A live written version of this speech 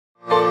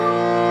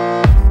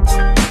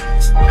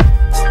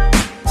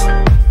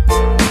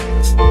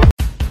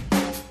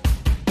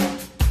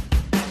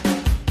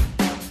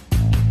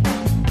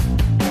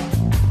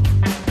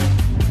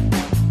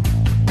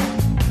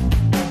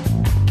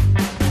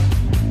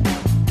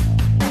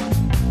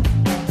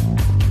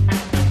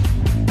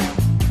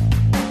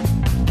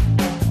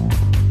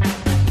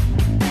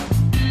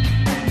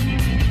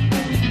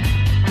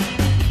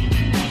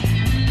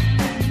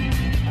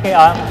Okay,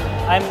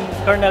 I'm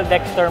Colonel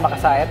Dexter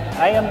Macasaet.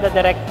 I am the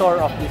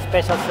Director of the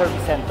Special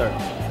Service Center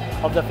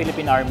of the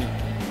Philippine Army.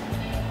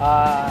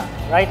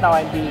 Right now,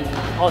 I'm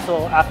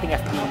also acting as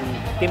the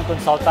team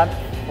consultant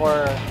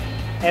for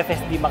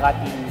FSD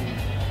Makati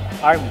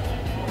Army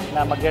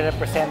na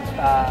magre-represent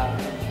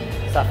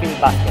sa field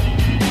basket.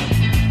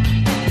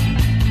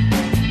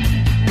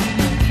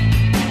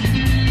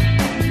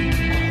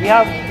 We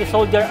have the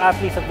soldier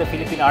athletes of the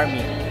Philippine Army.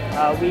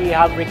 We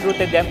have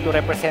recruited them to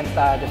represent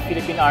the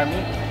Philippine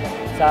Army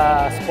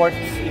sa sports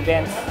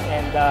events,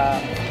 and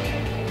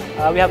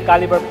we have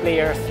caliber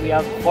players. We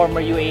have former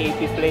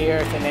UAAP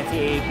players and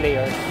NCAA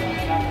players.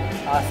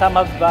 Some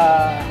have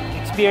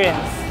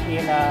experience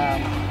in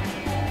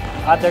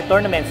other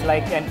tournaments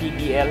like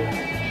MPBL,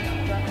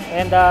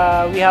 and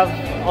we have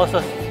also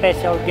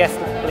special guest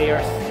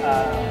players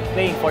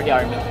playing for the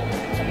Army.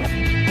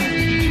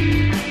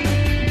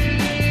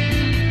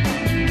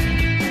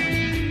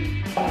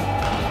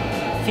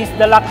 Since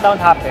the lockdown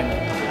happened,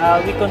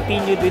 we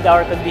continued with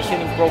our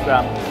conditioning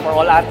program for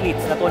all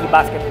athletes, not only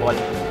basketball.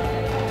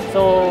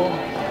 So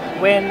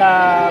when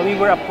we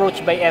were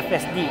approached by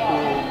FSD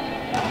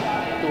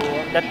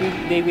that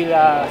they will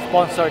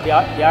sponsor the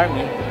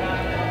Army,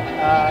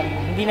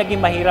 hindi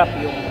naging mahirap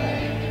yung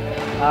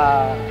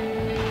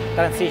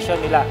transition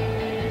nila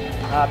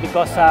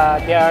because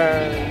they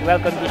are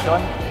well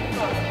conditioned,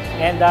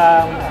 and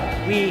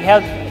we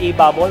held a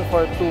bubble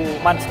for 2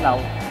 months now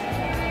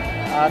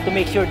to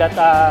make sure that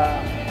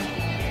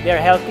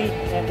they're healthy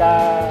and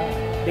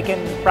they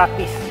can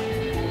practice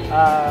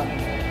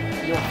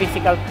yung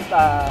physical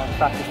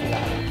practice nila.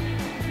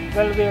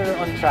 Well, we're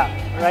on track.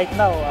 Right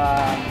now,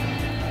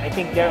 I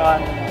think they're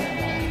on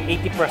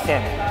 80%,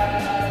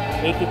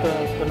 80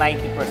 to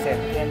 90%.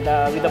 And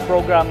with the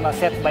program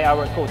set by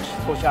our coach,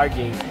 Coach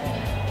RJ,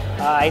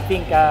 I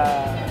think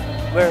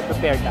we're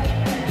prepared now.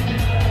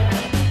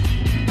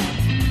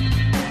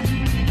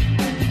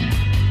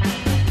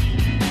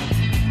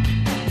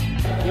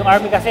 Yung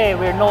Army kasi,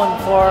 we're known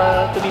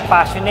to be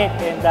passionate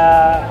and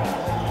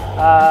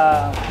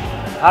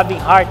having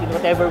heart in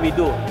whatever we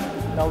do.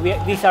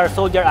 These are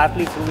soldier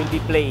athletes who will be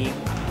playing,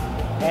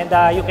 and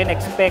you can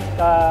expect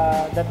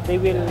that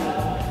they will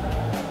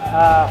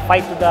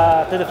fight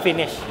to the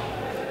finish.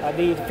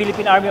 The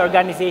Philippine Army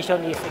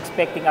organization is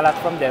expecting a lot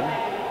from them,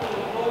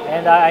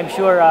 and I'm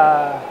sure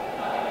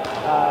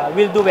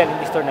we'll do well in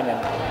this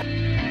tournament.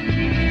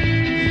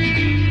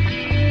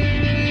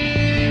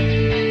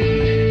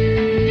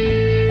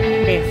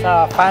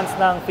 Sa fans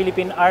ng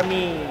Philippine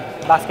Army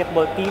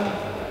basketball team,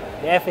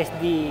 the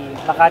FSD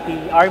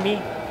Makati Army,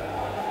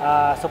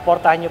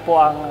 suportahan niyo po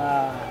ang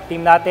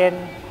team natin,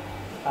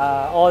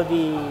 all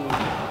the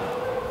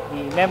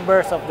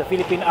members of the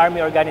Philippine Army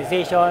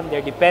organization,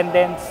 their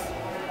dependents,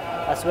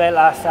 as well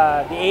as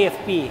the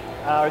AFP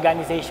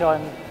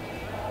organization.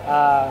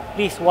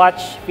 Please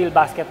watch field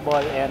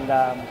basketball and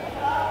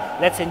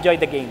let's enjoy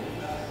the game.